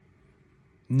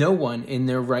No one in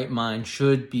their right mind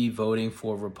should be voting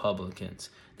for Republicans.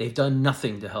 They've done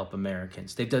nothing to help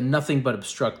Americans. They've done nothing but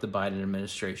obstruct the Biden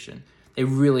administration. They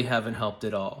really haven't helped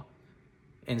at all.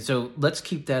 And so let's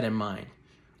keep that in mind.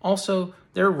 Also,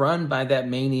 they're run by that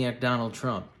maniac Donald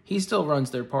Trump. He still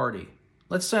runs their party.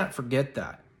 Let's not forget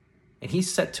that. And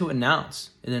he's set to announce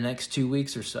in the next 2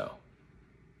 weeks or so.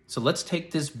 So let's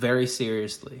take this very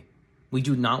seriously. We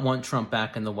do not want Trump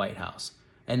back in the White House.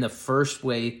 And the first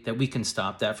way that we can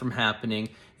stop that from happening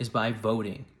is by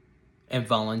voting and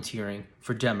volunteering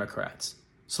for Democrats.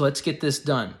 So let's get this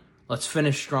done. Let's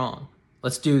finish strong.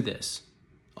 Let's do this.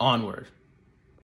 Onward.